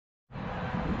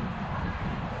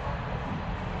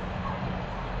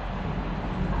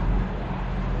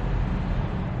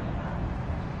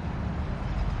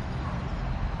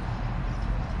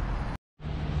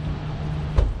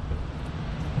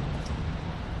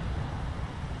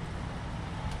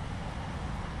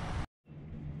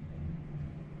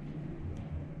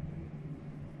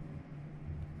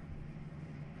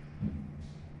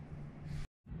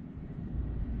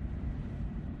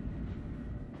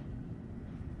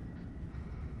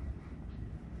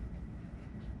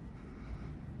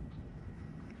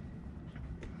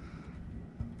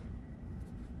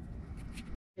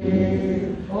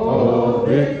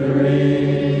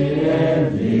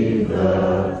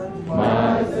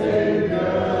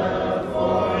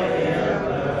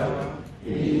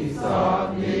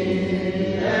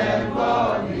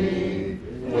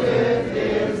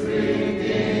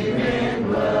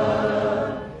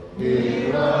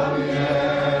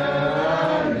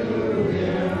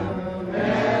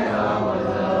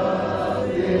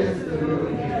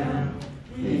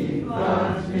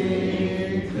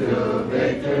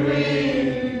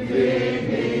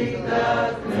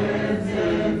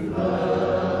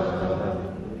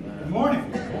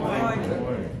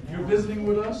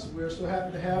us. We're so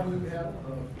happy to have you. We have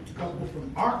a couple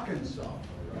from Arkansas.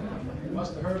 You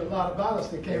must have heard a lot about us.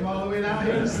 They came all the way down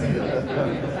here to see us.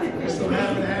 We're so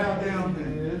happy to have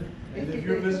them. And if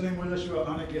you're visiting with us, you're an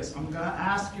honored guest. I'm going to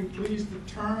ask you please to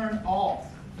turn off.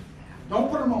 Don't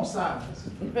put them on silence.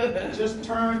 Just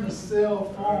turn the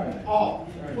cell phone off,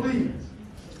 please,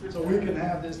 so we can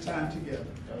have this time together.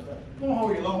 I won't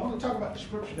hold you long. I want to talk about the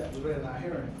scripture that was read in our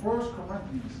hearing. 1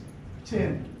 Corinthians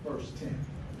 10, verse 10.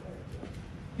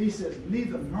 He says,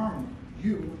 neither murmur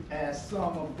you as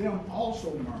some of them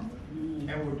also murmured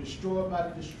and were destroyed by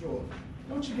the destroyer.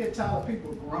 Don't you get tired of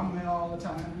people grumbling all the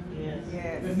time?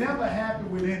 Yes. They're never happy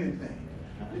with anything.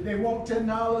 If they want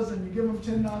 $10 and you give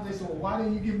them $10, they say, well, why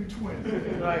didn't you give me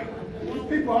 20? Right.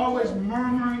 People are always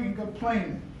murmuring and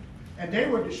complaining. And they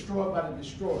were destroyed by the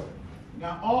destroyer.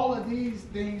 Now, all of these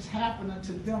things happen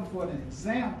unto them for an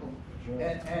example,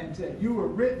 and you were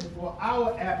written for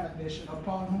our admonition,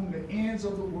 upon whom the ends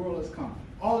of the world has come.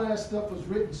 All of that stuff was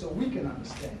written so we can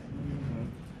understand.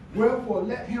 Wherefore,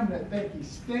 let him that think he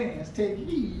stands take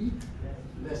heed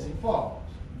lest he falls.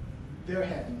 There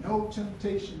hath no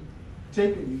temptation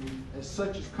taken you as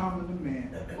such as common to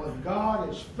man, but God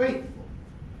is faithful,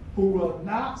 who will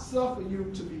not suffer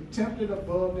you to be tempted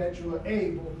above that you are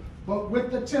able, but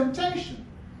with the temptation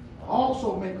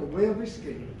also make a way of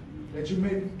escape, that you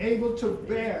may be able to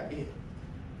bear it.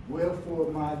 Wherefore,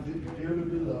 my dearly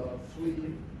beloved,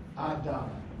 flee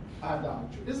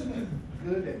idolatry. Isn't it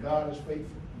good that God is faithful?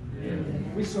 Yeah.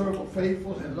 We serve a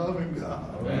faithful and loving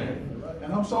God. Amen.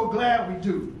 And I'm so glad we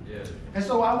do. Yeah. And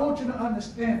so I want you to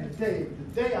understand today.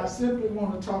 Today I simply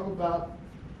want to talk about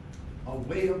a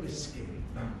way of escape.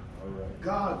 All right.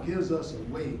 God gives us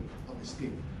a way of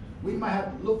escape. We might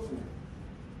have to look for it.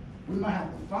 We might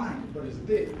have to find it, but it's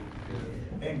there.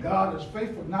 Yeah. And God is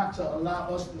faithful not to allow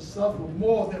us to suffer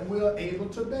more than we're able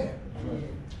to bear. Right.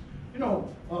 You know,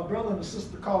 a brother and a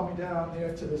sister called me down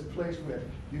there to this place where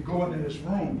you go into this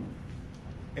room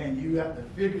and you have to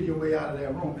figure your way out of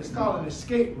that room. It's called an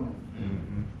escape room.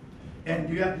 Mm-hmm. And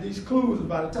you have these clues, and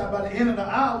by the end of the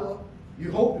hour,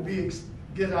 you hope to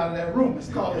get out of that room. It's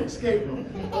called an escape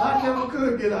room. Well, I never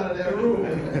could get out of that room.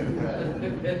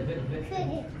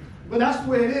 But that's the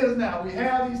way it is now. We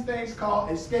have these things called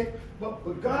escape.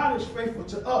 But God is faithful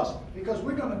to us because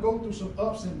we're going to go through some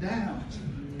ups and downs.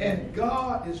 And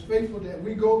God is faithful that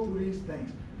we go through these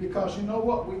things. Because you know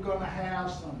what? We're going to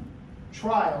have some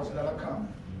trials that are coming.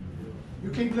 You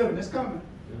keep living, it's coming.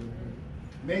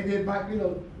 Maybe it might be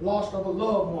the loss of a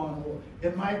loved one, or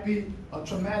it might be a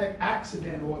traumatic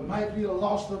accident, or it might be the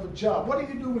loss of a job. What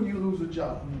do you do when you lose a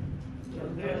job?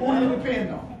 Who do you depend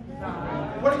on?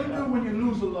 What do you do when you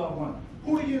lose a loved one?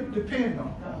 Who do you depend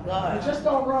on? God. You just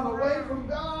don't run away from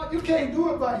God. You can't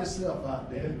do it by yourself out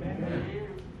there.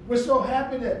 We're so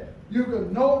happy that you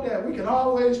can know that we can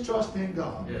always trust in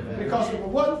God. Because if it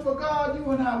wasn't for God, you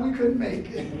and I, we couldn't make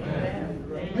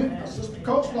it. Sister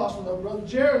Coach lost a love, Brother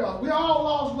Jerry lost. We all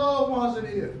lost loved ones in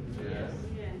here. Yes.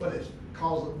 But it's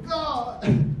because of God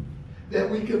that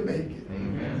we can make it.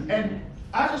 Amen. And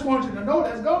I just want you to know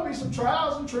there's going to be some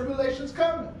trials and tribulations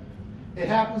coming. It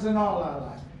happens in all our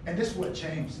lives. And this is what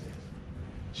James says.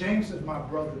 James says, my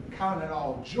brother, count it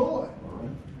all joy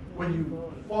when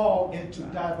you fall into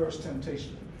diverse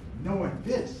temptations, knowing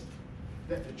this,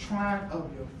 that the trying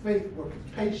of your faith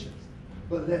worketh patience.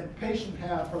 But let patience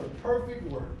have her perfect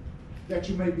work, that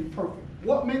you may be perfect.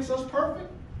 What makes us perfect?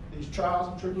 These trials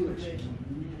and tribulations.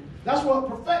 That's what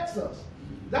perfects us.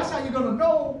 That's how you're going to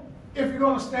know if you're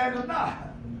going to stand or not.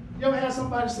 You ever had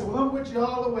somebody say, well, I'm with you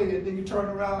all the way, and then you turn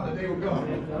around and they were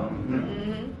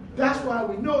gone. That's why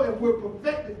we know that we're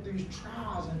perfected through these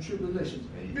trials and tribulations.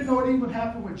 You know, it even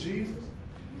happened with Jesus.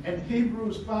 In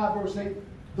Hebrews 5, verse 8,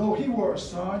 though he were a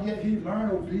son, yet he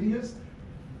learned obedience,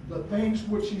 the things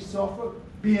which he suffered,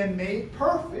 being made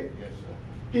perfect,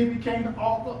 he became the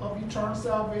author of eternal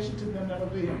salvation to them that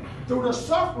obey him. Through the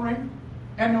suffering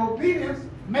and the obedience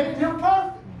made him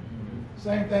perfect.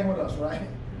 Same thing with us, right?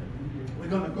 We're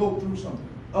going to go through some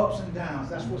ups and downs.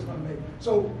 That's what's going to make it.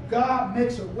 So God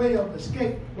makes a way of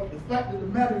escape, but the fact of the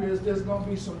matter is there's going to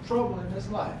be some trouble in this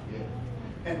life.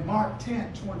 And Mark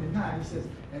 10:29, he says,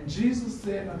 and Jesus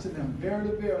said unto them,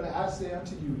 verily, verily, I say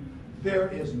unto you, there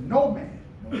is no man,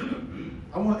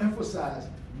 I want to emphasize,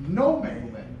 no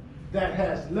man that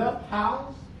has left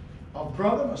house, a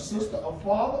brother, a sister, a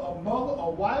father, a mother, a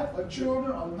wife, a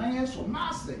children, a lands for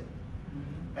my sake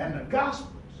and the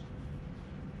gospel's,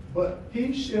 but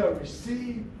he shall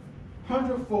receive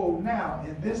hundredfold now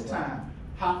in this time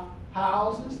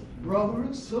houses,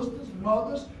 brothers, sisters,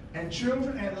 mothers, and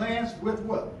children, and lands with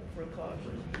what?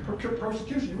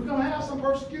 Persecution. We're going to have some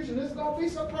persecution. There's going to be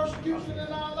some persecution in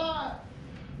our lives.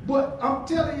 But I'm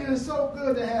telling you, it's so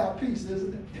good to have peace,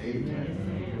 isn't it?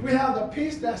 Amen. We have the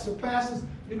peace that surpasses,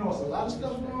 you know, it's a lot of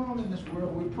stuff going on in this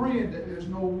world. We're praying that there's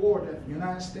no war, that the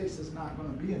United States is not going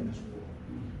to be in this war.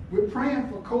 We're praying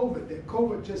for COVID, that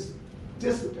COVID just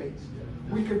dissipates.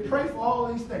 We can pray for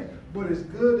all these things, but it's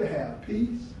good to have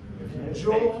peace,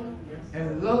 joy,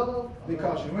 and love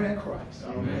because you're in Christ.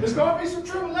 There's going to be some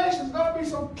tribulations, there's going to be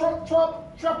some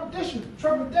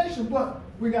trepidation, but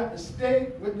we got to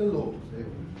stay with the Lord.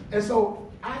 And so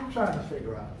I'm trying to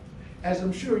figure out, as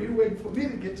I'm sure you're waiting for me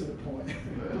to get to the point,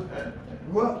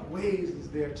 what ways is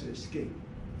there to escape?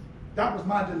 That was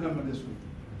my dilemma this week.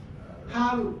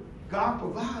 How do God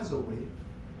provides a way?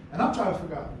 And I'm trying to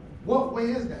figure out, what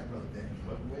way is that, Brother Dan?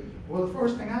 Well, the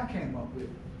first thing I came up with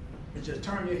is just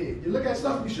turn your head. You look at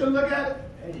something, you shouldn't look at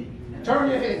it, turn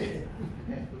your head.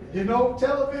 You know,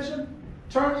 television,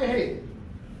 turn your head.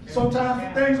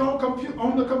 Sometimes things on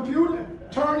the computer,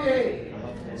 turn your head.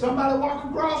 Somebody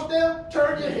walking across there,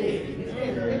 turn your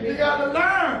head. You got to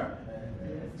learn.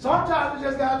 Sometimes we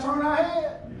just got to turn our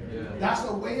head. That's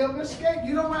a way of escape.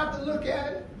 You don't have to look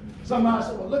at it. Somebody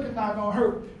said, well, look, it's not going to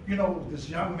hurt. You know, this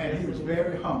young man, he was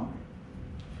very hungry.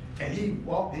 And he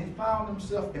found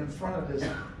himself in front of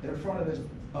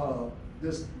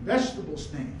this vegetable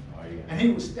stand. And he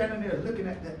was standing there looking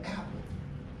at that apple.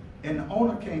 And the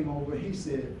owner came over and he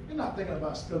said, you're not thinking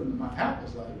about stealing my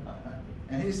apples, are you?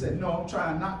 And he said, no,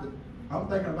 I'm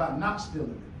thinking about not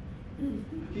stealing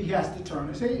it. He has to turn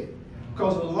his head.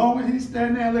 Because as long as he's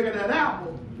standing there looking at that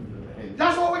apple,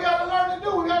 that's what we got to learn to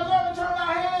do. We got to learn to turn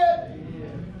our head.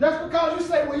 Just because you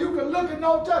say, well, you can look and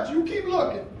don't touch, you keep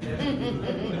looking.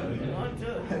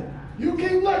 You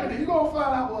keep looking and you're going to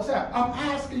find out what's happening. I'm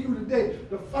asking you today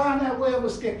to find that way of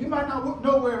escape. You might not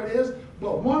know where it is,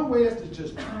 but one way is to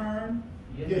just turn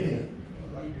your head.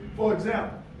 For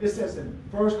example, it says in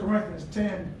 1 Corinthians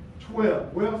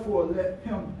 10:12, wherefore let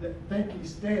him that think he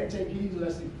stand take heed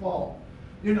lest he fall.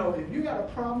 You know, if you got a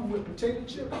problem with potato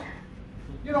chips,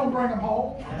 you don't bring them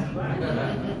home.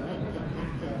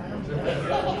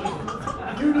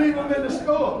 You leave them in the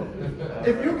store.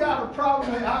 If you got a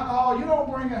problem with alcohol, you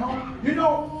don't bring it home. You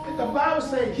know, the Bible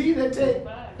says, he that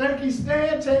think he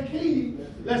stand, take heed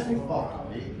lest he fall.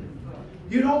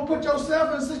 You don't put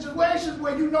yourself in situations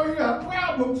where you know you have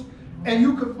problems and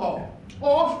you could fall.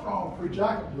 Oh, I'm strong, preacher,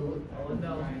 I can do it.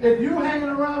 If you're hanging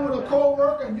around with a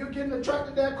co-worker and you're getting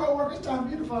attracted to that co-worker, it's time for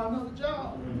you to find another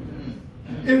job.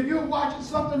 If you're watching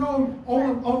something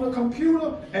on the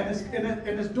computer and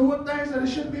it's doing things that it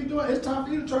shouldn't be doing, it's time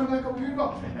for you to turn that computer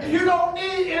off. And you don't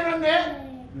need internet.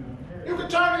 You can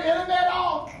turn the internet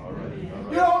off.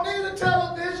 You don't need the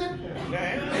television.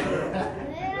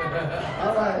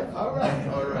 All right.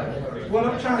 What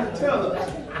I'm trying to tell us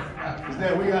is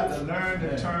that we got to learn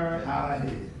to turn our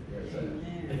head.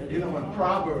 You know, in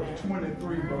Proverbs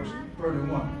 23, verse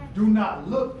 31, do not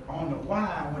look on the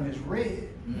wine when it's red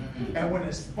and when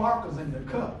it sparkles in the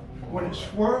cup, when it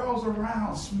swirls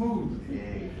around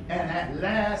smoothly, and at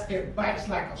last it bites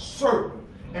like a serpent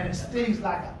and it stings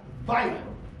like a viper.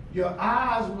 Your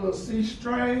eyes will see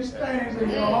strange things and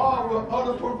your heart will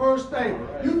utter perverse things.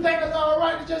 You think it's all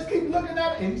right to just keep looking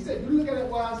at it? And he said, you look at it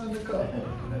while it's in the cup.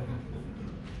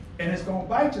 And it's going to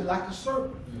bite you like a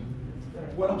serpent.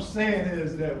 What I'm saying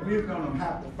is that we're going to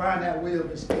have to find that way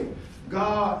of escape.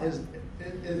 God is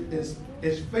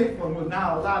faithful and will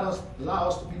not allow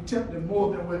us to be tempted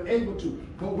more than we're able to.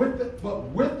 But with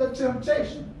the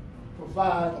temptation,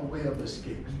 provide a way of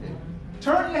escape.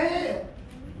 Turn your head.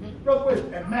 Brother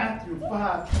William, at Matthew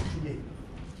 5:28.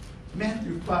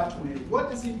 Matthew 5:28.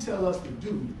 What does he tell us to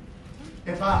do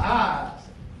if our eyes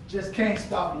just can't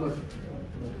stop looking?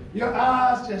 Your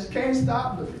eyes just can't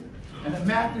stop looking. And in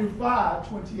Matthew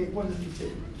 5:28, what does he tell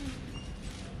you?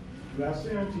 But I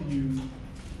say unto you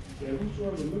that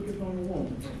whosoever looketh on a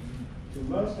woman to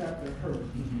lust after her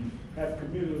hath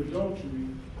committed adultery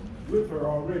with her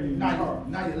already in his heart.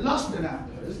 Now you're lusting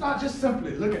after her. It's not just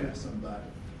simply looking at somebody,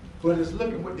 but it's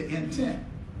looking with the intent.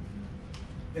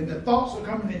 And the thoughts are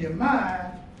coming in your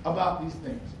mind about these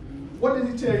things. What did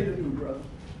he tell you to do, brother?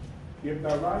 If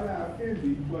thy right eye offend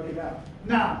thee, pluck it out.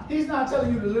 Now, he's not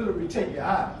telling you to literally take your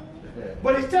eye,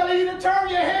 but he's telling you to turn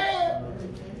your head.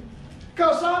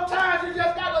 Because sometimes you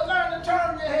just got to learn to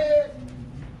turn your head.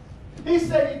 He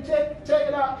said you take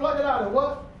it out, plug it out, and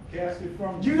what? Cast it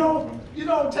from you. You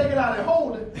don't take it out and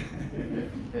hold it.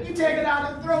 You take it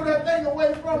out and throw that thing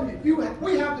away from you.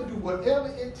 We have to do whatever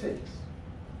it takes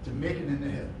to make it into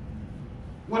heaven.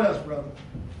 What else, brother?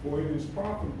 For it is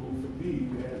profitable for thee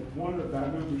that one of thy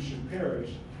members should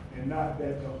perish, and not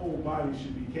that the whole body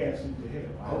should be cast into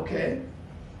hell. Okay.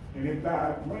 And if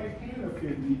thy right hand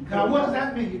offend thee, Now, what does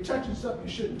that mean? You're touching something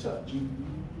you shouldn't touch.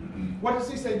 What does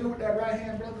he say do with that right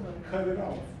hand, brother? cut it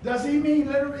off. Does he mean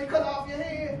literally cut off your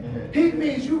head? He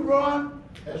means you run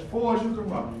as far as you can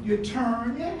run. You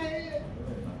turn your head.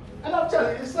 And I'm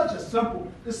telling you, it's such a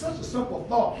simple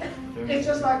thought. It's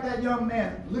just like that young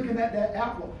man looking at that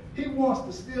apple. He wants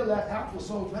to steal that apple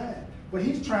so bad, but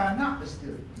he's trying not to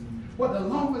steal it. But the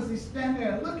longer as he stand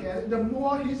there and look at it, the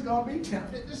more he's going to be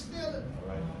tempted to steal it.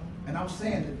 And I'm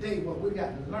saying today, what we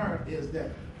got to learn is that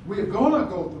we're going to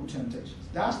go through temptations.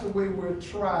 That's the way we're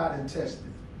tried and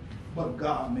tested. But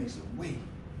God makes a way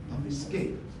of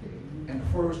escape. And the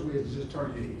first way is just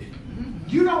turn your head.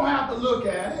 You don't have to look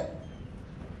at it.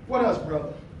 What else,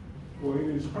 brother? For it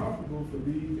is profitable for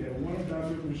thee that one of thy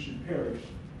members should perish,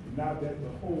 and not that the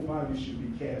whole body should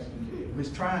be cast into hell.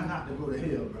 He's trying not to go to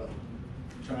hell, brother.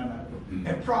 Trying not to go.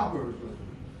 And Proverbs, brother.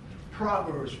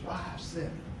 Proverbs 5:7.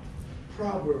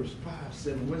 Proverbs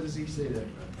 5:7. When does he say that,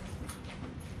 brother?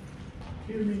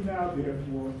 Hear me now,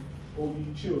 therefore, O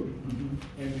ye children,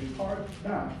 and depart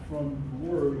not from the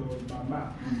word of my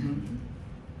mouth.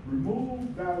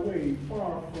 Remove thy way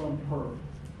far from her,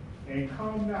 and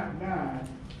come not nigh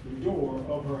the door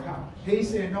of her house. He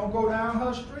said, don't go down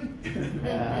her street.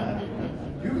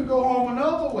 You can go home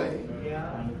another way.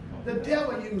 The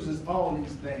devil uses all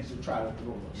these things to try to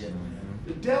throw us.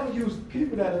 The devil uses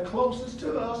people that are closest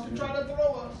to us to try to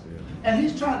throw us. And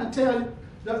he's trying to tell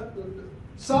you,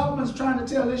 Solomon's trying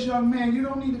to tell this young man, you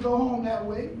don't need to go home that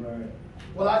way. Right.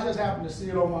 Well, I just happened to see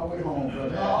it on my way home,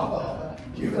 brother. Oh,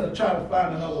 you're going to try to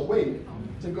find another way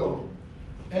to go.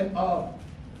 And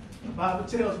the Bible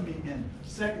tells me in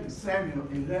 2 Samuel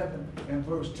 11 and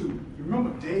verse 2. You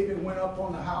remember David went up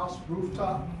on the house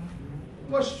rooftop?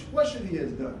 What should he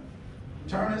have done?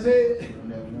 Turn his head?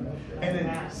 And in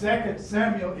 2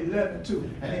 Samuel 11:2,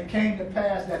 and it came to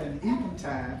pass that in evening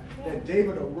time that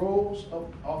David arose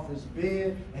up off his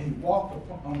bed and he walked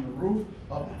on the roof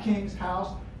of the king's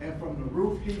house, and from the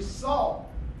roof he saw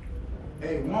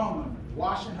a woman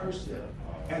washing herself,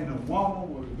 and the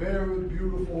woman was very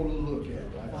beautiful to look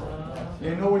at.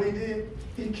 You know what he did?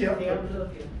 He kept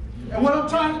looking. And what I'm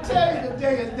trying to tell you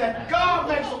today is that God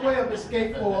makes a way of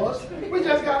escape for us. We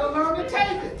just got to learn to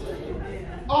take it.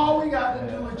 All we got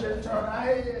to do is just turn our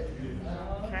head.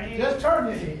 Just turn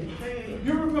your head.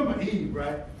 You remember Eve,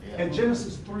 right? In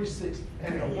Genesis 3:6,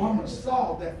 and the woman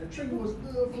saw that the tree was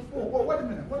good for food. Well, wait a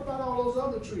minute. What about all those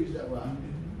other trees that were out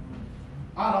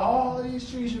there? Out of all of these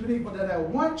trees you could eat, but that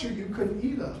one tree you couldn't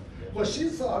eat of. Well, she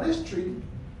saw this tree,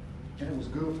 and it was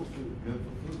good for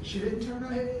food. She didn't turn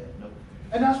her head.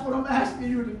 And that's what I'm asking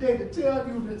you today, to tell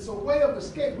you that it's a way of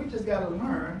escape. We just got to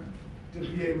learn to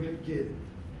be able to get it.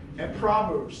 And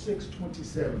Proverbs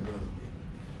 6:27, brother.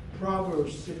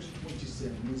 Proverbs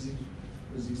 6:27.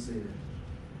 What does he say there?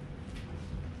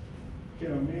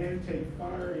 Can a man take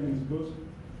fire in his bosom,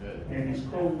 and his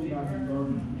clothes not be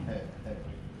burned?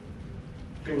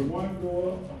 Can one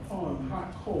go up upon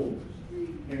hot coals,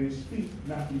 and his feet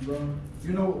not be burned?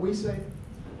 You know what we say?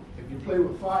 If you play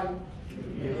with fire,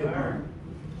 you get burned.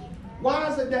 Why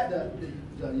is it that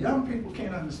the young people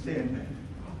can't understand that?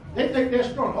 They think they're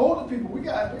strong. Older people, we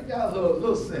got a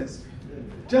little sense,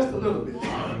 just a little bit.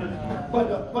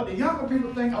 But the younger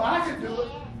people think, oh, I can do it.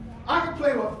 I can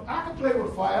play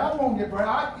with fire. I won't get burned.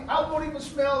 I won't even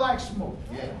smell like smoke.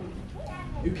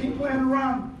 You keep playing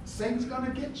around, Satan's gonna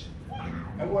get you.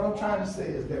 And what I'm trying to say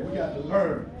is that we got to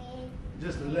learn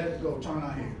just to let it go, turn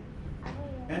our head.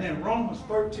 And then Romans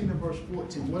 13 and verse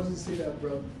 14. What does it say that,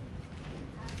 brother?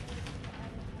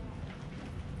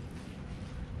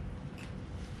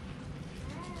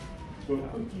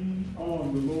 But put ye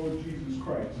on the Lord Jesus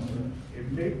Christ,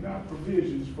 and make not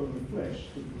provisions for the flesh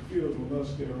to fulfill the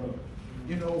lust thereof.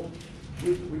 You know,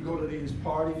 we go to these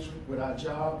parties with our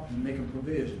job and make a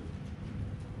provision.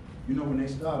 You know, when they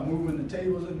start moving the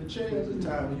tables and the chairs, it's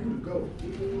time for you to go.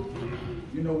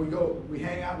 You know, we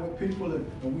hang out with people,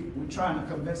 and we're trying to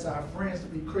convince our friends to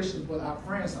be Christians, but our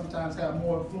friends sometimes have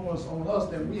more influence on us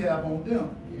than we have on them.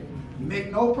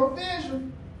 Make no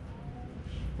provision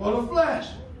for the flesh.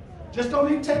 Just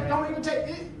don't even take a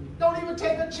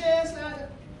chance at it.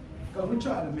 Because we're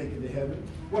trying to make it to heaven.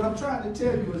 What I'm trying to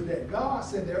tell you is that God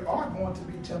said there are going to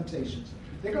be temptations.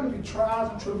 There are going to be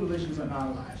trials and tribulations in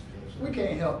our lives. We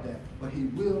can't help that. But he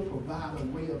will provide a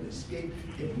way of escape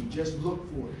if we just look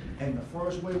for it. And the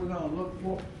first way we're going to look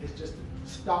for it is just to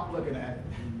stop looking at it.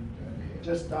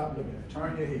 Just stop looking at it.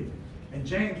 Turn your head. In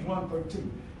James 1:13,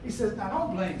 he says, now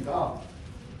don't blame God.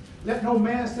 Let no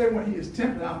man say when he is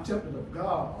tempted, I'm tempted of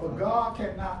God. For God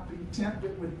cannot be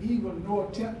tempted with evil, nor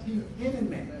tempt he any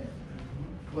man.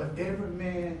 But every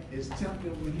man is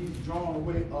tempted when he's drawn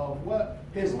away of what?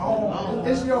 His own.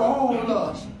 It's your own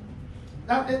lust.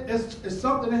 It's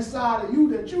something inside of you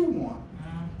that you want.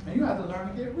 And you have to learn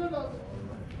to get rid of it.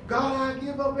 God, I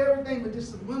give up everything, but this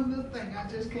is one little thing I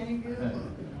just can't give up.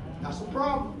 That's a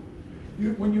problem.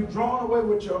 When you're drawn away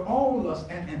with your own lust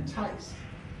and enticed.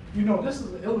 You know, this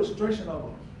is an illustration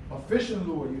of a fishing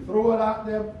lure. You throw it out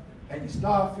there and you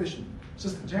start fishing.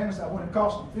 Sister Janice, I went and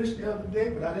caught some fish the other day,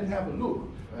 but I didn't have a lure.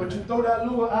 But you throw that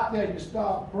lure out there and you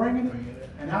start bringing it,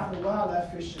 and after a while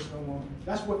that fish just don't want it.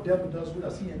 That's what the devil does with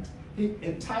us. He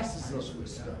entices us with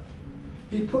stuff.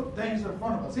 He put things in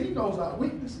front of us. He knows our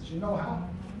weaknesses. You know how?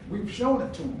 We've shown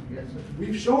it to him. Yes,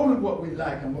 we've shown him what we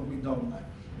like and what we don't like.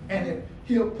 And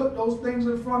he'll put those things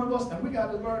in front of us, and we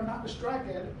got to learn not to strike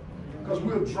at it, because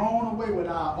we're drawn away with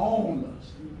our own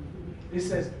lust. It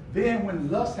says, then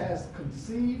when lust has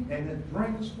conceived and it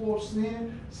brings forth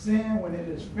sin, sin when it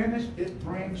is finished, it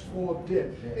brings forth death.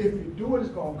 If you do it, it's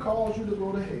going to cause you to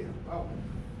go to hell.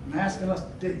 I'm asking us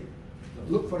today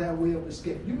to look for that way of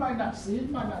escape. You might not see it, you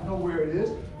might not know where it is,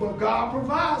 but God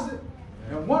provides it.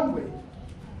 And one way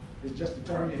is just to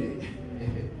turn your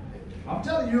head. I'm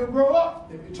telling you, you'll grow up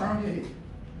if you turn your head.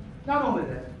 Not only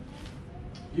that,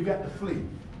 you got to flee.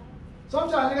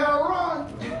 Sometimes you got to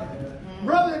run.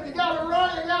 Brother, if you got to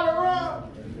run, you got to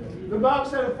run. The Bible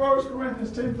said in 1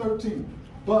 Corinthians 10:13,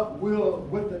 but will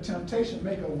with the temptation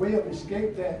make a way of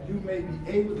escape that you may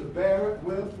be able to bear it.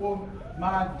 Wherefore,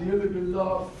 my dearly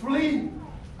beloved, flee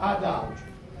idolatry.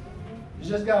 You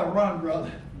just got to run,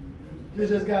 brother. You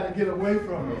just got to get away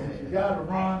from it. You got to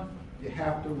run. You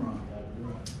have to run.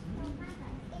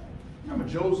 Remember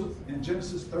Joseph in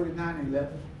Genesis 39:11?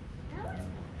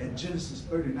 In Genesis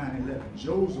 39:11,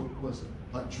 Joseph was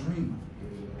a dreamer.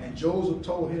 And Joseph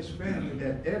told his family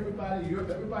that everybody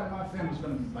in my family is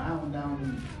going to be bound down to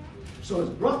me. So his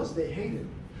brothers, they hated him.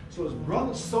 So his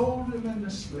brothers sold him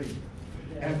into slavery.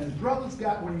 And his brothers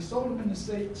when he sold him into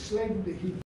slavery,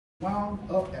 he wound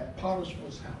up at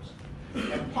Potiphar's house.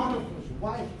 And Potiphar's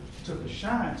wife took a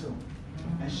shine to him.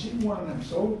 And she wanted him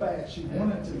so bad, she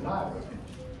wanted to lie with him.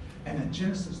 And in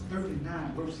Genesis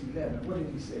 39, verse 11, what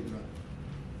did he say, brother?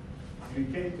 And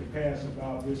it came to pass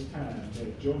about this time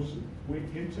that Joseph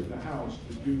went into the house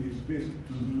to do his business.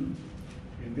 Mm-hmm.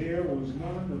 And there was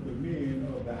none of the men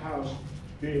of the house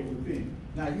there within.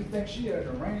 Now you think she had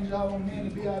arranged all them men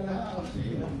to be out of the house?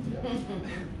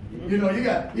 You know, you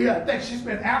got to think she's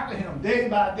been after him day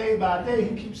by day by day.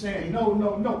 He keeps saying no,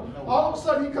 no, no. All of a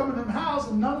sudden he comes in the house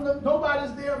and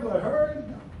nobody's there but her and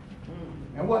him.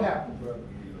 And what happened, brother?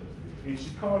 And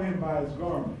she caught him by his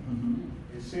garment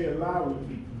and said, lie with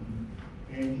me.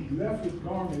 And he left his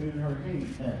garment in her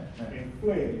hand and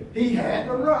fled. He had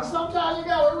to run. Sometimes you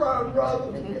got to run,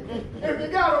 brother. If you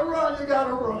got to run, you got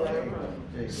to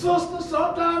run. Sister,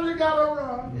 sometimes you got to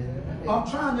run.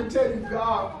 I'm trying to tell you,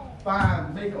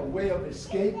 God make a way of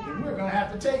escape, and we're going to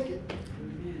have to take it.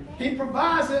 He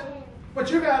provides it, but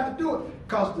you got to do it.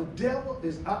 Because the devil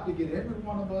is out to get every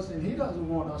one of us, and he doesn't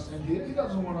want us in here. He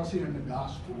doesn't want us hearing the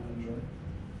gospel.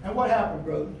 And what happened,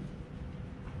 brother?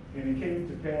 And it came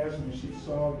to pass when she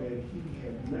saw that he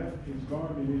had left his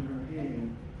garment in her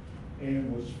hand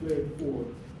and was fled forth,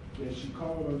 that she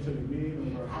called unto the men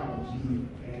of her house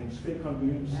and spake unto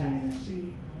them, saying,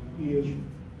 see, he is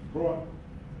brought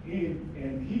in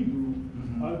an Hebrew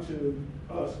unto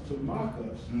us to mock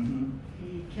us.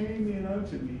 He came in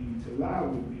unto me to lie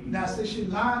with me. Now, see, she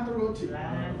lying through her teeth.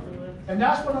 And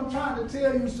that's what I'm trying to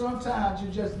tell you. Sometimes you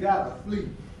just got to flee.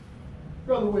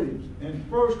 Brother Williams, in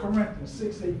 1 Corinthians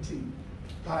 6:18,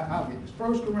 I'll get this.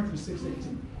 1 Corinthians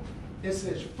 6:18. It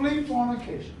says, flee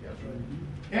fornication.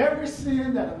 Every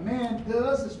sin that a man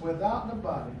does is without the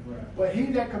body. But he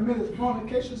that committeth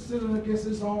fornication sinneth against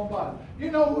his own body.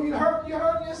 You know who you hurt? You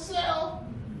hurt yourself.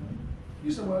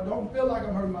 You say, well, I don't feel like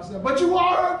I'm hurting myself. But you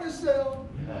are hurting yourself.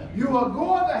 You are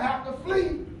going to have to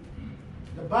flee.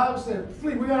 The Bible said,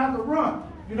 flee. We're going to have to run.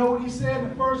 You know what he said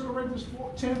in 1 Corinthians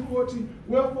 10:14?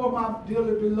 Wherefore, my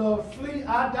dearly beloved, flee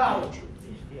idolatry.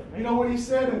 You know what he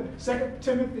said in 2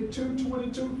 Timothy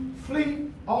 2:22? Flee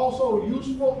also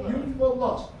youthful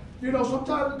lust. You know,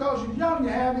 sometimes because you're young, you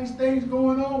have these things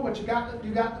going on, but you got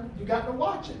to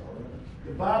watch it.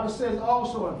 The Bible says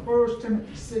also in 1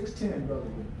 Timothy 6:10, brother.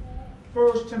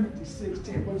 1 Timothy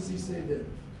 6:10. What does he say there?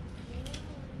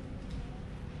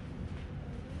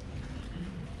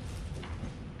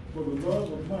 For the love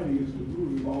of money is the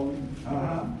root of all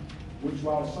evil, which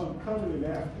while some coveted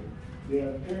after, they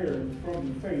have erred from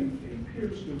the faith and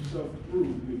pierced themselves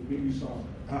through with many sorrows.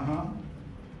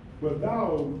 But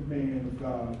thou, man of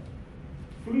God,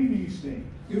 flee these things.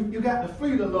 You got to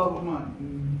flee the love of money.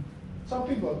 Some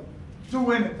people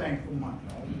do anything for money.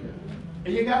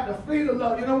 And you got to flee the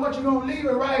love. You know what? You're going to leave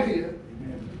it right here.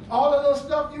 All of those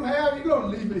stuff you have, you're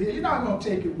going to leave it here. You're not going to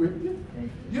take it with you.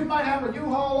 You might have a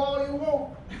U-Haul all you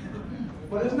want,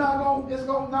 but it's not going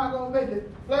to make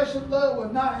it. Flesh and blood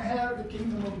will not inherit the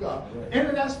kingdom of God. Any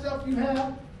of that stuff you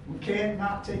have, we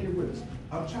cannot take it with us.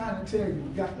 I'm trying to tell you,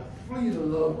 we got to flee the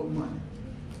love of money.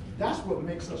 That's what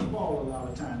makes us fall a lot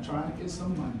of times, trying to get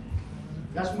some money.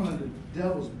 That's one of the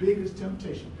devil's biggest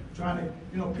temptations. Trying to,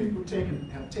 people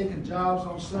have taken jobs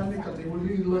on Sunday because they will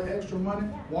need a little extra money,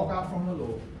 walk out from the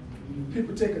Lord.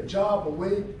 People take a job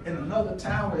away in another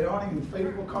town where they aren't even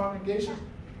faithful congregations,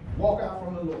 walk out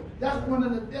from the Lord. That's one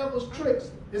of the devil's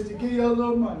tricks, is to give you a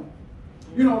little money.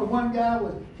 The one guy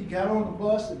he got on the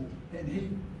bus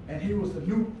and he was the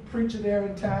new preacher there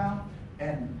in town,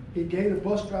 and he gave the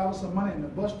bus driver some money, and the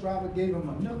bus driver gave him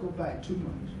a nickel back too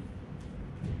much.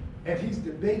 And he's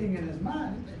debating in his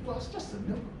mind. He thinks, well, it's just a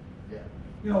nickel. Yeah.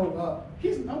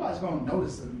 Nobody's going to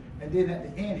notice him. And then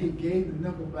at the end, he gave the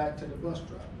nickel back to the bus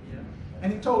driver. Yeah.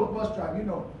 And he told the bus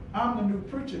driver, I'm the new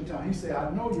preacher in town. He said, I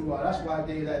know you are. That's why I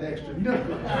gave that extra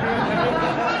nickel.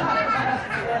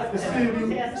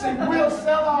 See, we'll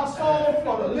sell our soul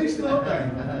for the least little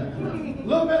thing. A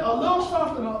little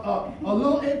something, a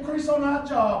little increase on our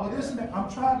job, or this and that. I'm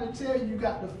trying to tell you, you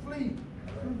got to flee.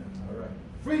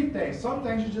 Flee things. Some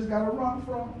things you just got to run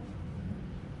from.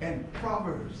 And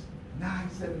Proverbs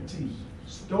 9:17,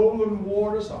 stolen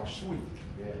waters are sweet,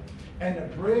 and the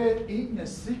bread eaten in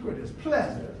secret is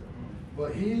pleasant.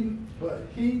 But he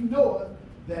knoweth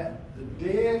that the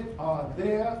dead are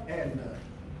there, and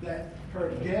that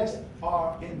her guests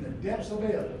are in the depths of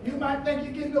hell. You might think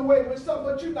you're getting away with something,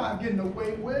 but you're not getting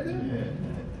away with it.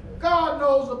 God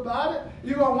knows about it.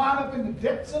 You're going to wind up in the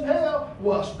depths of hell.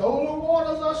 Well, stolen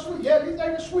waters are sweet. Yeah, you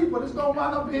think it's sweet, but it's going to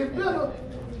wind up being bitter.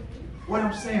 What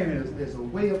I'm saying is there's a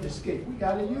way of escape. We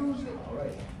got to use it. All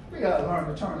right. We got to learn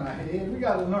to turn our head. We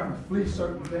got to learn to flee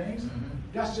certain things.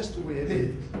 That's just the way it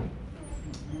is.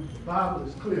 The Bible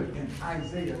is clear in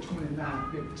Isaiah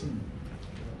 29:15.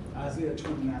 Isaiah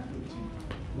 29:15.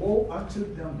 Woe unto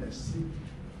them that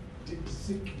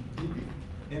seek deep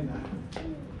and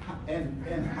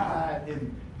hide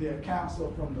in their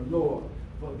counsel from the Lord,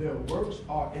 for their works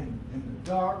are in the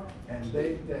dark, and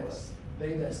they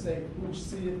that say, who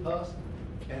seeth us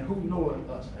and who knoweth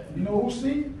us? You know who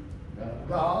sees?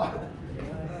 God.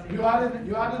 You out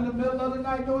in the middle of the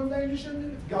night doing things you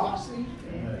shouldn't do? God sees.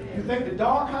 You think the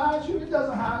dark hides you? It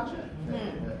doesn't hide you.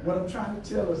 What I'm trying to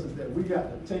tell us is that we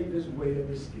got to take this way of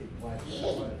escape.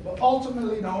 But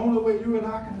ultimately, the only way you and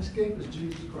I can escape is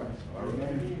Jesus Christ.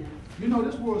 Amen.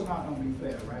 This world's not going to be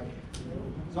fair, right?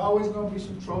 There's always going to be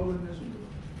some trouble in this world.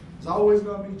 There's always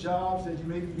going to be jobs that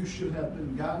maybe you should have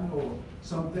been gotten, or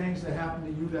some things that happen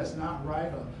to you that's not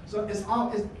right. So this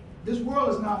world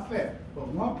is not fair. But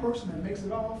one person that makes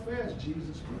it all fair is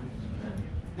Jesus Christ.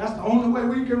 That's the only way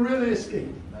we can really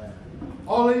escape.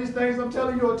 All of these things I'm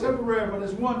telling you are temporary, but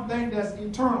there's one thing that's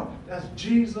eternal. That's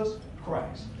Jesus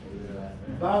Christ.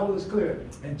 The Bible is clear.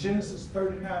 In Genesis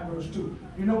 39:2.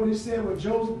 You know what he said with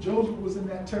Joseph? Joseph was in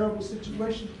that terrible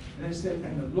situation. And he said,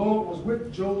 and the Lord was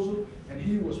with Joseph, and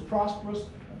he was a prosperous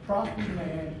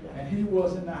man, and he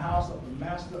was in the house of the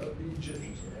master of the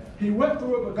Egyptians. He went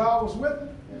through it, but God was with him.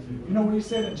 You know what he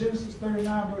said in Genesis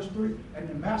 39:3? And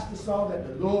the master saw that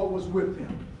the Lord was with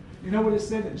him. You know what it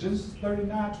said in Genesis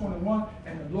 39:21?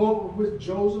 And the Lord was with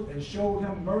Joseph and showed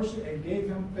him mercy and gave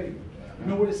him favor. You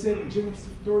know what it said in Genesis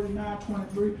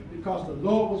 39:23? Because the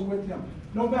Lord was with him.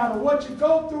 No matter what you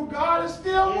go through, God is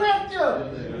still with you.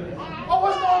 Oh,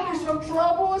 it's going to be some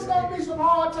trouble. It's going to be some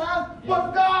hard times.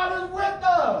 But God is with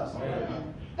us.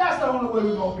 That's the only way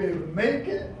we're going to be able to make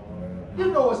it. You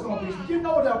know it's going to be. You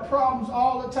know there are problems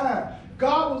all the time.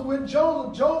 God was with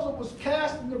Joseph. Joseph was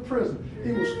cast into prison.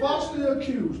 He was falsely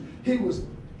accused. He was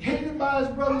hated by his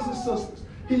brothers and sisters.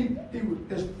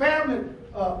 His family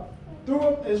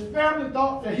his family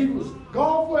thought that he was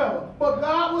gone forever, but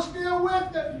God was still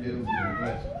with him. You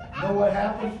know what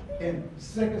happened in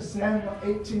 2 Samuel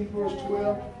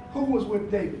 18:12? Who was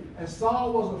with David? And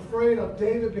Saul was afraid of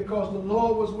David because the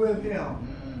Lord was with him.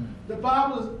 The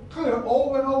Bible is clear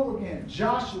over and over again.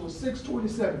 Joshua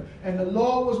 6:27. And the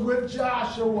Lord was with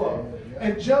Joshua.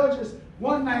 And Judges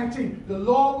 1:19. The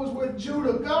Lord was with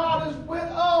Judah. God is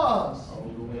with us.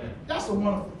 That's a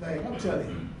wonderful thing. I'm telling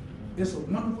you. It's a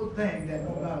wonderful thing that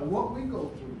no matter what we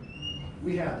go through,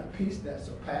 we have the peace that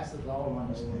surpasses all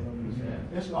understanding.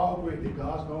 It's all great that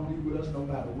God's going to be with us no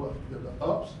matter what. Through the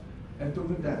ups and through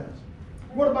the downs.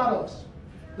 What about us?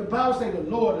 The Bible says the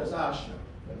Lord is our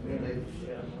shepherd.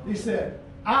 He said,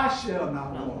 I shall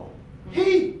not want.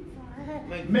 He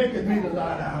maketh me to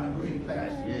lie down in green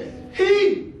pastures.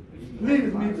 He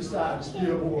leadeth me beside the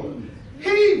still water.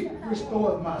 He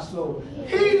restoreth my soul.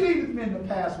 He leadeth me in the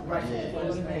paths of righteousness for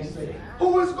his name's sake.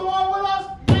 Who is going with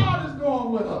us? God is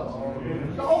going with us.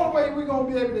 The only way we're going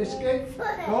to be able to escape,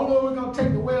 the only way we're going to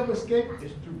take the way of escape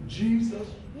is through Jesus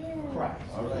Christ.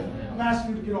 I'm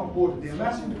asking you to get on board today. I'm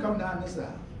asking you to come down this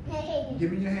aisle.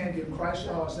 Give me your hand, give Christ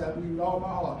your heart. Say, I believe with all my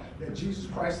heart that Jesus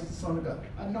Christ is the Son of God.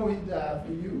 I know he died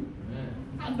for you.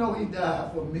 I know he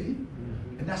died for me.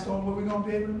 And that's the only way we're going to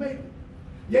be able to make it.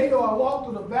 Yea, though I walk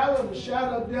through the valley of the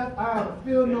shadow of death, I will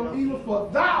fear no evil, for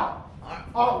thou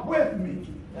art with me.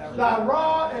 Thy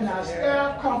rod and thy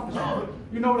staff comfort me.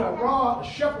 You know that rod, the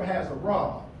shepherd has a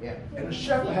rod. And the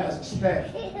shepherd has a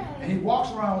staff. And he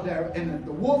walks around there. And if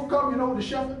the wolf comes, you know what the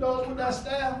shepherd does with that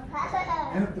staff?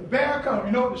 And if the bear comes,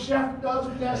 you know what the shepherd does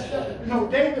with that staff? You know,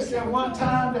 David said one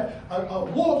time that a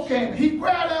wolf came. He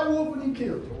grabbed that wolf and he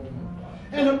killed him.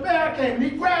 And the bear came and he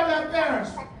grabbed that bear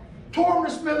and tore him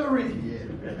to smithereens.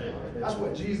 That's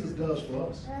what Jesus does for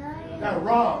us. That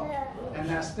rod and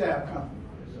that staff comfort.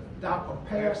 Thou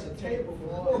preparest a table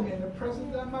before me in the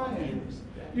presence of my enemies.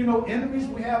 You know, enemies,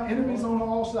 we have enemies on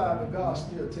all sides, but God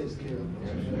still takes care of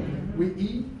us. We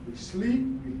eat, we sleep,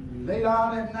 we lay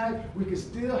down at night, we can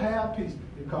still have peace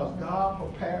because God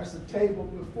prepares a table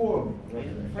before me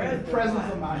in the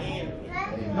presence of my enemies.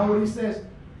 You know what he says?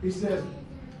 He says,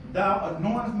 thou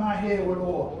anointest my head with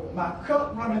oil, my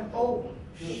cup runneth over.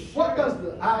 What does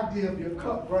the idea of your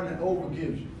cup running over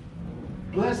give you?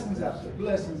 Blessings after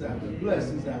blessings after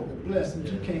blessings after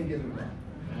blessings. You can't get enough.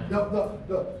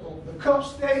 The cup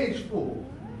stays full.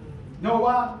 You know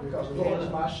why? Because the Lord is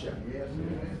my shepherd.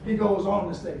 He goes on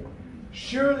to say,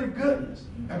 surely goodness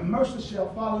and mercy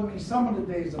shall follow me some of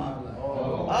the days of my life.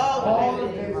 All the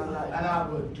days of my life. And I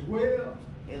will dwell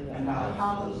in the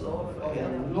house of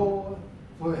the Lord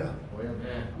forever.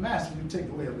 I'm asking you to take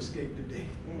the way of escape today.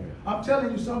 I'm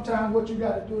telling you, sometimes what you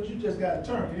got to do is you just got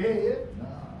to turn your head.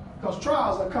 Because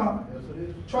trials are coming.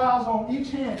 Trials on each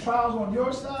hand. Trials on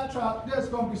your side. There's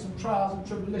going to be some trials and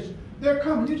tribulations. They're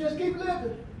coming. You just keep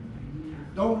living.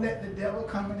 Don't let the devil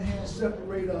come in here and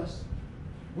separate us.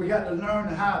 We got to learn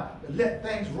how to let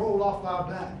things roll off our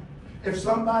back. If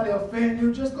somebody offends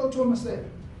you, just go to them and say,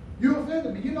 you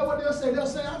offended me. You know what they'll say? They'll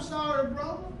say, I'm sorry,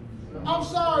 brother. I'm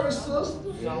sorry, sister.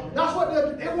 That's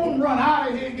what they won't run out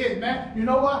of here and get mad. You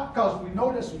know what? Because we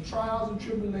know there's some trials and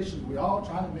tribulations. We're all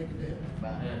trying to make it there.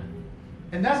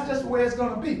 And that's just the way it's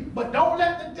going to be. But don't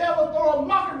let the devil throw a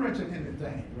monkey wrench in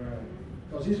anything.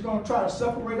 Because he's going to try to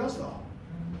separate us all.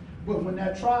 But when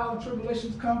that trial and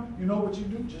tribulations come, you know what you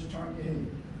do? Just turn your head.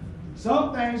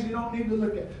 Some things you don't need to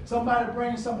look at. Somebody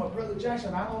brings something, Brother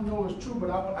Jackson, I don't know it's true, but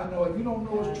I know if you don't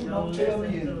know it's true, don't tell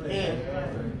me anything.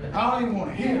 I don't even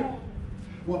want to hear it.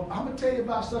 Well, I'm going to tell you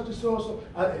about such and so.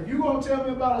 If you're going to tell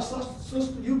me about a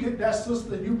sister, you get that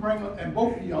sister and you bring her, and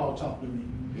both of y'all talk to me.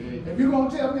 If you're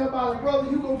going to tell me about a brother,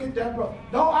 you go get that brother.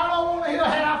 I don't want to hear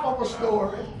half of a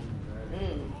story.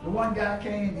 The one guy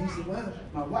came and he said, well,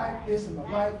 my wife this and my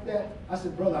wife that. I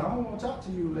said, brother, I don't want to talk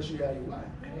to you unless you have your wife.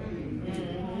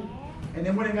 And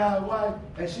then when he got a wife,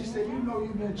 and she said, you know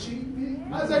you've been cheating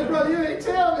me? I said, brother, you ain't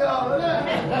tell me all of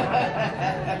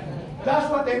that.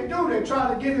 That's what they do. They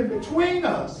try to get in between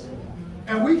us.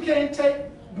 And we can't take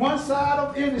one side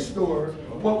of any story.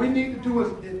 What we need to do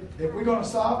is, if we're going to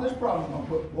solve this problem, we're going to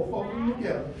put both of them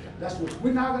together. That's what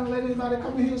we're not going to let anybody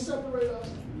come in here and separate us.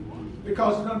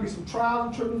 Because there's going to be some trials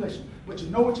and tribulations. But you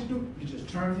know what you do? You just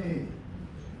turn your head.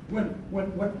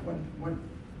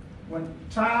 When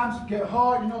times get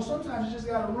hard, you know, sometimes you just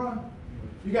got to run.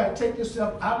 You got to take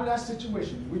yourself out of that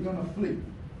situation. We're going to flee.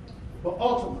 But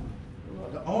ultimately,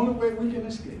 the only way we can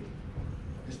escape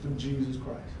is through Jesus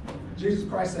Christ. Jesus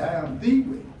Christ said, I am the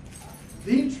way,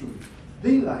 the truth,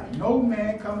 the life. No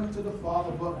man coming to the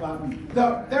Father but by me.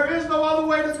 There is no other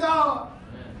way to God.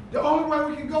 The only way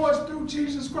we can go is through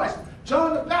Jesus Christ.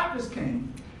 John the Baptist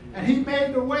came, and he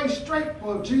made the way straight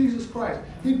for Jesus Christ.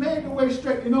 He made the way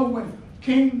straight. You know, when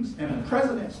kings and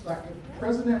presidents, like the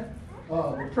president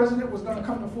was going to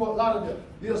come to Fort Lauderdale,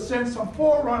 they'll send some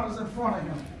forerunners in front of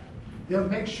him. They'll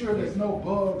make sure there's no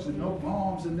bugs and no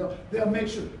bombs, and they'll make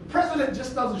sure. The president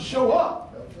just doesn't show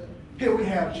up. Here we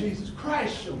have Jesus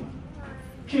Christ showing up.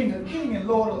 King of Kings and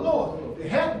Lord of Lords. There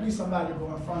had to be somebody to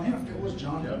go in front of him. It was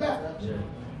John the Baptist.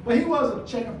 But he wasn't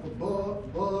checking for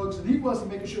bugs, and he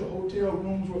wasn't making sure hotel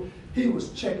rooms were. He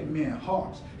was checking men's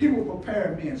hearts. He was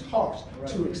preparing men's hearts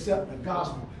to accept the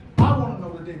gospel. I want to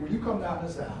know today, when you come down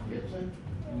this aisle, you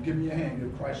give me your hand,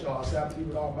 give Christ your heart. I believe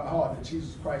with all my heart that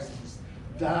Jesus Christ is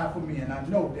died for me, and I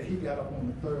know that he got up on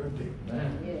the third day.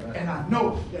 And I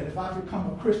know that if I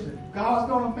become a Christian, God's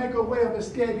going to make a way of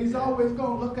escape. He's always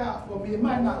going to look out for me. It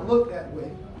might not look that way,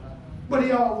 but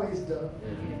he always does.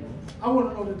 I want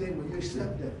to know today, will you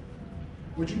accept that?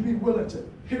 Would you be willing to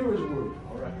hear his word?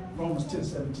 All right. Romans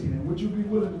 10:17. And would you be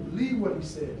willing to believe what he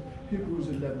said? Hebrews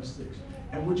 11:6.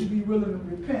 And would you be willing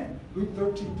to repent? Luke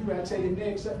 13:3. I tell you,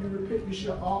 nay, except you repent, you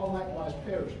shall all likewise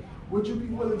perish. Would you be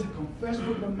willing to confess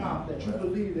with your mouth that you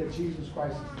believe that Jesus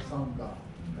Christ is the Son of God?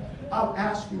 I'll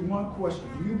ask you one question.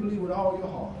 Do you believe with all your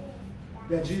heart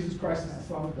that Jesus Christ is the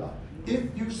Son of God? If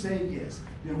you say yes,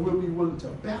 then we'll be willing to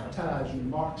baptize you.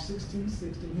 Mark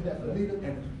 16:16. He that believeth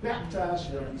and is baptized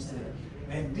shall be saved.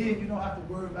 And then you don't have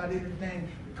to worry about anything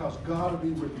because God will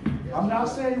be with you. I'm not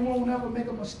saying you won't ever make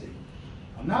a mistake.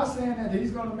 I'm not saying that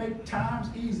he's going to make times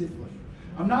easy for you.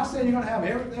 I'm not saying you're going to have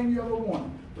everything you ever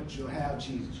wanted, but you'll have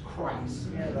Jesus Christ.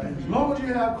 And as long as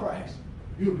you have Christ,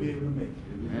 you'll be able to make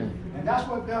it. And that's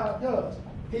what God does.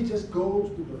 He just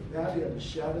goes through the valley of the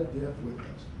shadow of death with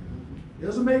us. He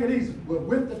doesn't make it easy, but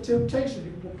with the temptation,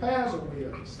 he prepares a way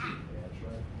of escape.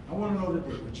 I want to know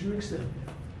today, would you accept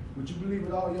that? Would you believe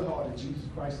with all your heart that Jesus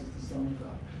Christ is the Son of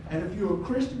God? And if you're a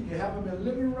Christian, you haven't been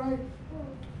living right,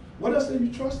 what else are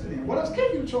you trusting in? What else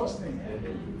can you trust in?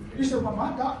 You said, well,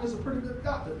 my doctor's a pretty good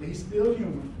doctor, but he's still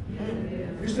human.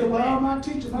 You said, well, my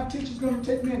teacher's going to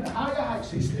take me into higher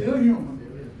heights. He's still human.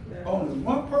 Only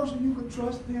one person you can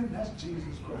trust in, that's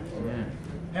Jesus Christ.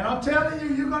 And I'm telling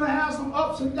you, you're going to have some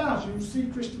ups and downs. You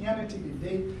see Christianity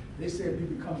today, they say if you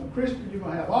become a Christian, you're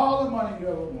going to have all the money you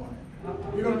ever wanted.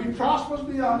 You're going to be prosperous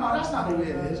beyond. No, that's not the way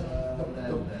it is.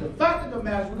 The fact of the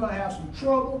matter is we're going to have some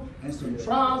trouble and some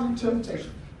trials and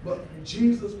temptation. But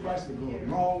Jesus Christ will go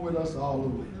along with us all the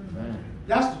way.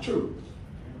 That's the truth.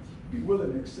 Be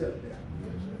willing to accept that.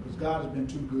 Because God has been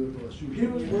too good for us. You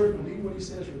hear his word, believe what he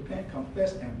says, repent,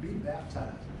 confess, and be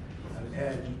baptized. And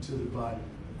add you to the body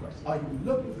of Christ. Are you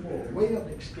looking for a way of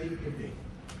escape today?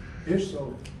 If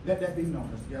so, let that be known.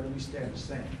 Together we stand and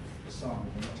sing the song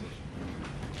of invitation.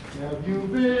 Have you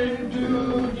been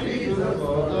to Jesus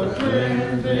for the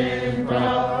cleansing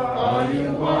power?